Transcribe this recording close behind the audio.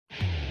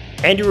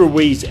Andy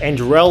Ruiz and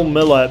Jarrell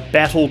Miller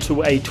battled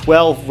to a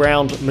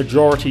 12-round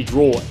majority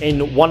draw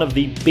in one of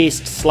the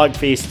best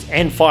slugfests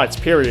and fights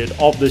period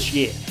of this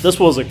year. This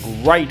was a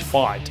great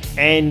fight,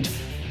 and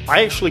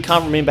I actually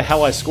can't remember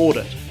how I scored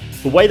it.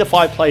 The way the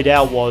fight played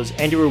out was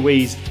Andy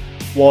Ruiz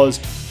was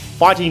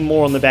fighting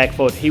more on the back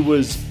foot. He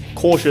was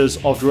cautious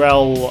of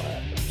Jarrell,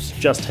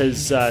 just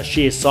his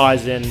sheer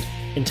size and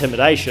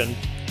intimidation,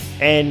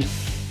 and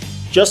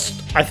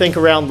just, I think,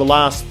 around the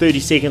last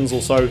 30 seconds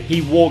or so, he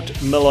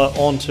walked Miller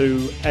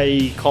onto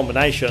a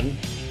combination,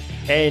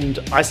 and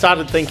I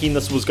started thinking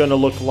this was going to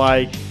look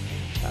like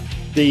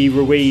the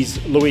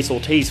Ruiz-Luis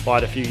Ortiz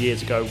fight a few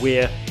years ago,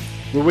 where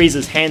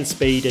Ruiz's hand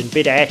speed and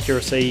better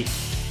accuracy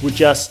would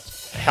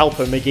just help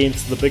him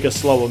against the bigger,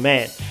 slower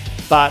man.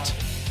 But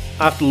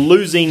after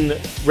losing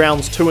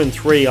rounds 2 and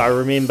 3, I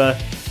remember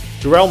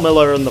Jarrell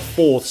Miller in the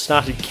 4th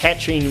started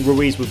catching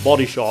Ruiz with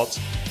body shots.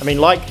 I mean,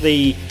 like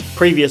the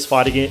previous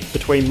fight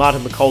between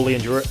Martin McCauley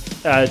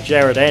and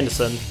Jared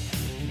Anderson,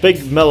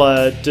 Big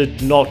Miller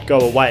did not go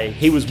away.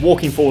 He was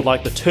walking forward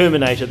like the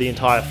Terminator the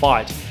entire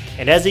fight,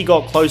 and as he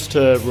got close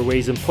to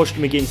Ruiz and pushed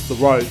him against the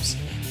ropes,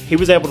 he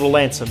was able to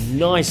land some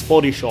nice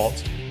body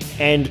shots,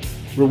 and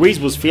Ruiz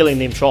was feeling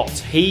them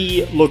shots.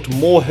 He looked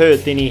more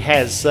hurt than he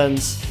has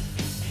since,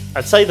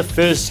 I'd say, the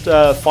first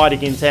fight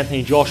against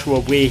Anthony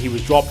Joshua, where he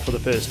was dropped for the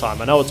first time.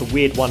 I know it's a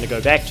weird one to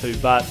go back to,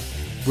 but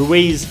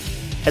Ruiz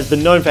has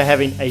been known for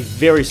having a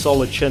very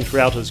solid chin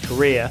throughout his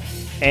career,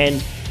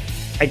 and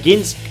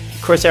against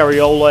Chris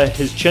Arreola,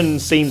 his chin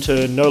seemed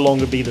to no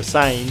longer be the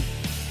same,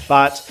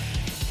 but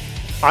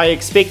I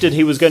expected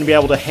he was going to be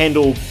able to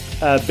handle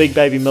Big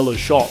Baby Miller's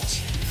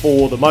shots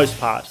for the most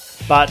part,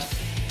 but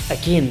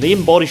again,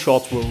 them body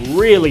shots were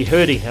really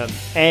hurting him,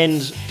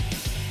 and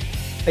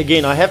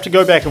again, I have to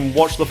go back and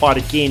watch the fight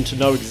again to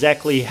know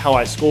exactly how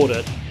I scored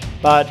it,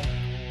 but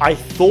I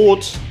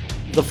thought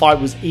the fight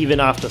was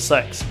even after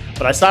 6.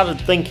 But I started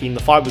thinking the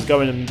fight was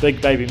going in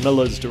Big Baby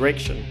Miller's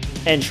direction,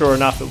 and sure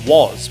enough it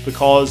was,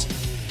 because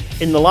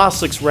in the last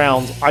 6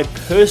 rounds, I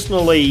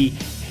personally,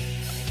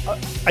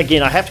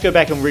 again, I have to go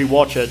back and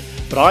rewatch it,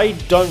 but I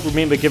don't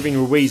remember giving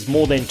Ruiz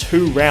more than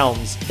 2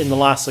 rounds in the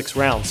last 6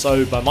 rounds,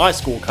 so by my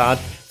scorecard,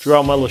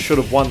 Jarrell Miller should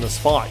have won this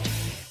fight.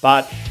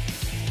 But,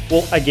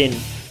 well, again,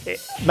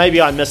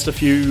 maybe I missed a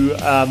few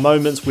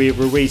moments where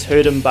Ruiz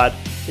hurt him, but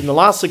in the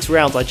last 6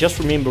 rounds, I just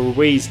remember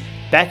Ruiz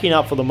backing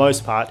up for the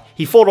most part.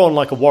 He fought on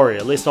like a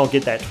warrior, let's not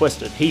get that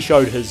twisted. He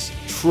showed his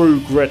true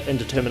grit and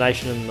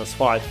determination in this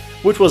fight,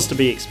 which was to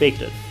be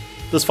expected.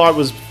 This fight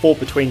was fought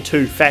between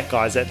 2 fat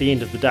guys at the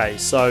end of the day,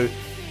 so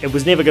it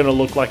was never going to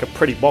look like a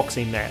pretty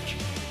boxing match.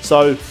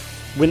 So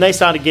when they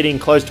started getting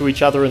close to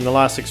each other in the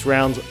last 6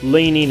 rounds,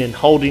 leaning and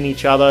holding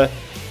each other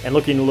and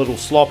looking a little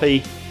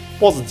sloppy,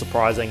 wasn't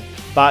surprising.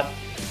 But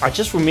I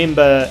just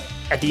remember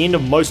at the end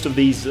of most of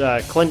these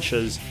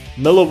clinches,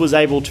 Miller was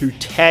able to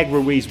tag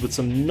Ruiz with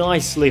some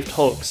nice left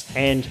hooks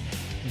and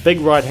big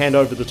right hand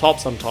over the top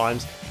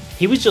sometimes.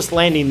 He was just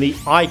landing the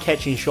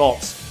eye-catching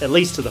shots, at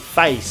least to the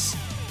face,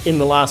 in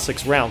the last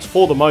 6 rounds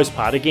for the most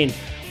part. Again,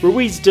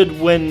 Ruiz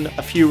did win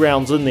a few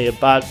rounds in there,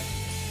 but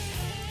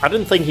I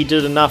didn't think he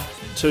did enough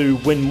to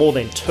win more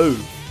than 2.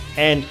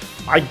 And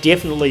I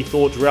definitely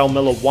thought Jarrell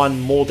Miller won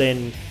more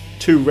than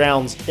 2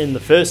 rounds in the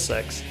first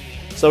 6.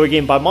 So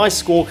again, by my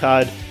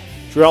scorecard,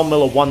 Jarrell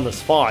Miller won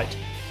this fight.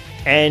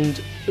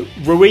 And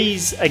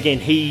Ruiz, again,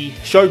 he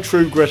showed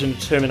true grit and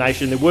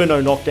determination. There were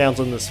no knockdowns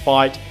in this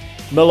fight.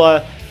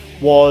 Miller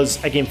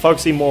was, again,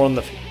 focusing more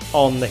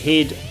on the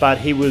head, but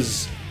he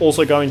was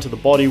also going to the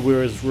body,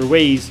 whereas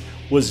Ruiz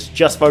was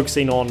just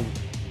focusing on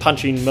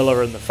punching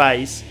Miller in the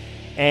face.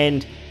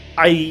 And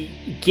I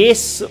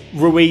guess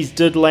Ruiz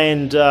did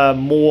land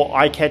more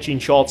eye-catching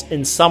shots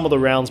in some of the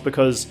rounds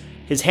because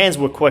his hands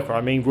were quicker.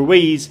 I mean,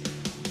 Ruiz,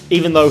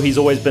 even though he's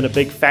always been a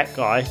big fat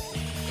guy,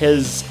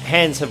 his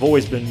hands have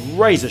always been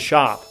razor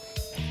sharp.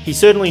 He's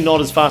certainly not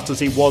as fast as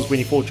he was when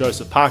he fought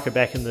Joseph Parker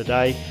back in the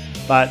day,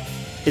 but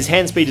his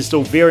hand speed is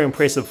still very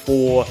impressive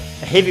for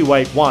a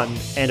heavyweight one,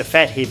 and a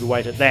fat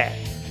heavyweight at that.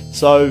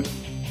 So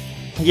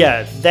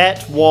yeah,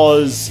 that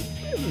was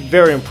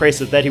very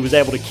impressive that he was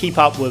able to keep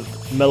up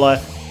with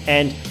Miller,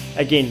 and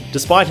again,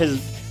 despite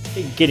his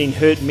getting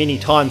hurt many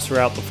times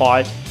throughout the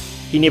fight,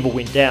 he never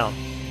went down.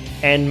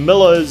 And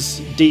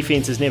Miller's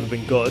defense has never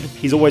been good.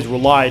 He's always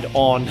relied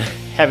on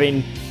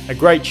having a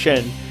great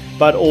chin,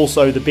 but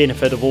also the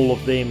benefit of all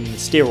of them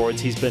steroids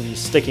he's been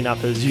sticking up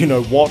his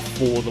you-know-what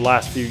for the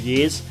last few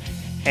years.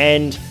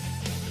 And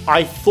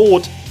I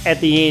thought at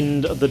the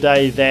end of the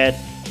day that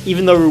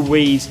even though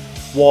Ruiz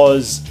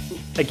was,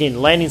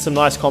 again, landing some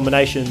nice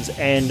combinations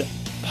and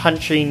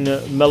punching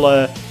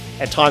Miller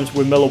at times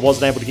where Miller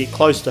wasn't able to get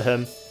close to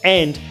him,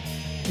 and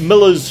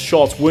Miller's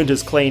shots weren't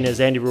as clean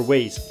as Andy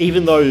Ruiz,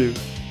 even though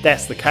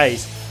that's the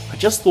case, I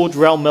just thought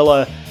Jarrell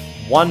Miller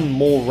won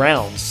more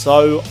rounds,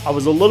 so I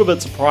was a little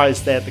bit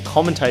surprised that the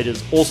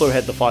commentators also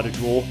had the fight a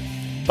draw.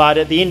 But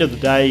at the end of the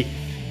day,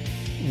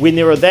 when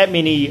there are that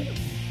many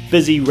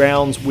busy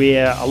rounds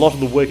where a lot of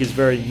the work is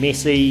very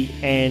messy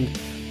and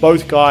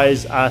both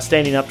guys are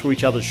standing up to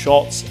each other's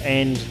shots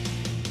and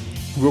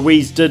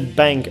Ruiz did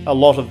bank a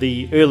lot of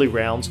the early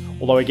rounds,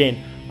 although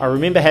again, I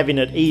remember having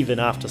it even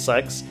after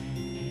 6.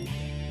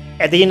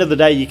 At the end of the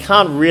day, you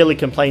can't really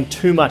complain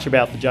too much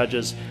about the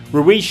judges.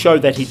 Ruiz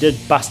showed that he did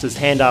bust his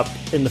hand up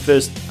in the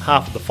first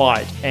half of the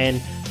fight,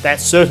 and that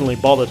certainly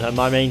bothered him.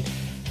 I mean,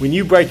 when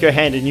you break your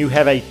hand and you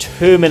have a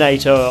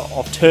Terminator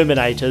of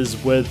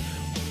Terminators with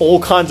all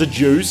kinds of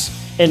juice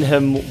in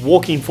him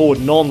walking forward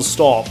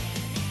non-stop,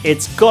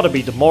 it's got to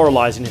be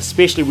demoralizing,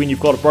 especially when you've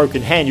got a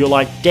broken hand. You're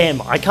like,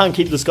 damn, I can't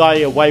keep this guy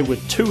away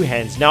with 2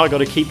 hands, now I got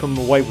to keep him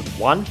away with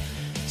 1.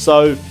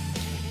 So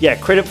yeah,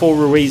 credit for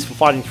Ruiz for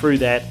fighting through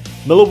that.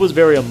 Miller was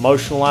very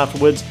emotional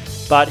afterwards,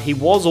 but he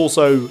was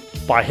also,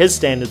 by his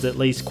standards at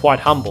least, quite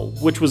humble,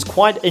 which was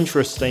quite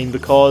interesting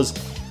because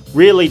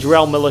really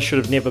Jarrell Miller should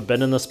have never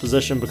been in this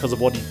position because of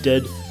what he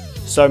did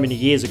so many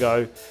years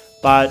ago.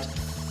 But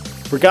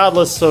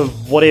regardless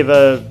of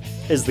whatever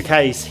is the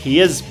case, he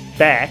is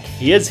back,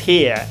 he is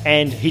here,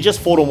 and he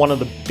just fought on one of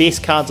the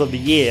best cards of the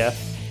year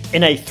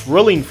in a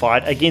thrilling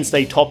fight against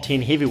a top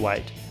 10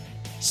 heavyweight.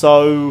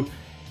 So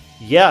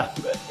yeah,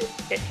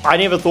 I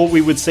never thought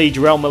we would see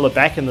Jarrell Miller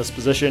back in this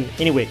position,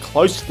 anywhere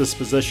close to this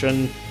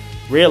position,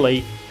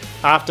 really,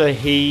 after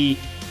he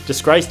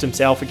disgraced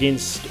himself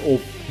against, or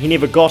he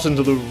never got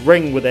into the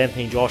ring with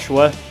Anthony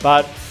Joshua.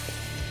 But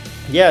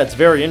yeah, it's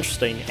very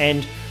interesting,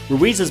 and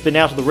Ruiz has been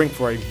out of the ring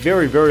for a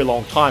very, very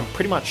long time,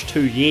 pretty much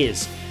 2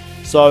 years.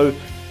 So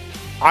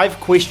I've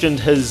questioned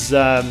his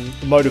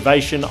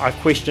motivation, I've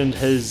questioned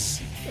his,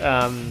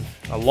 a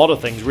lot of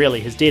things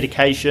really, his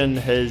dedication,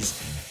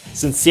 his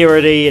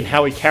sincerity, and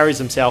how he carries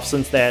himself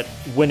since that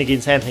win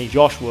against Anthony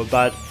Joshua,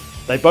 but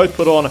they both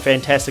put on a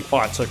fantastic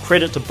fight, so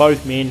credit to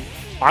both men.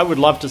 I would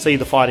love to see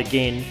the fight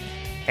again,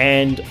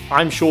 and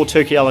I'm sure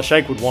Turki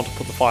Al-Sheikh would want to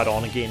put the fight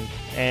on again.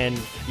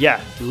 And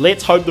yeah,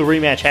 let's hope the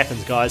rematch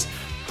happens, guys.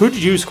 Who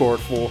did you score it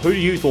for? Who do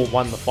you thought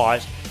won the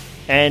fight?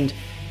 And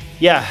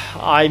yeah,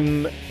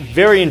 I'm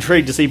very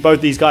intrigued to see both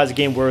these guys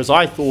again, whereas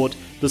I thought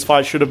this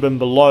fight should have been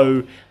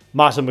below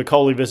Martin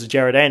McCauley versus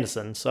Jared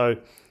Anderson. So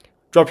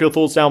drop your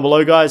thoughts down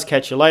below, guys.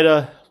 Catch you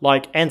later.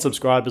 Like and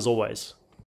subscribe as always.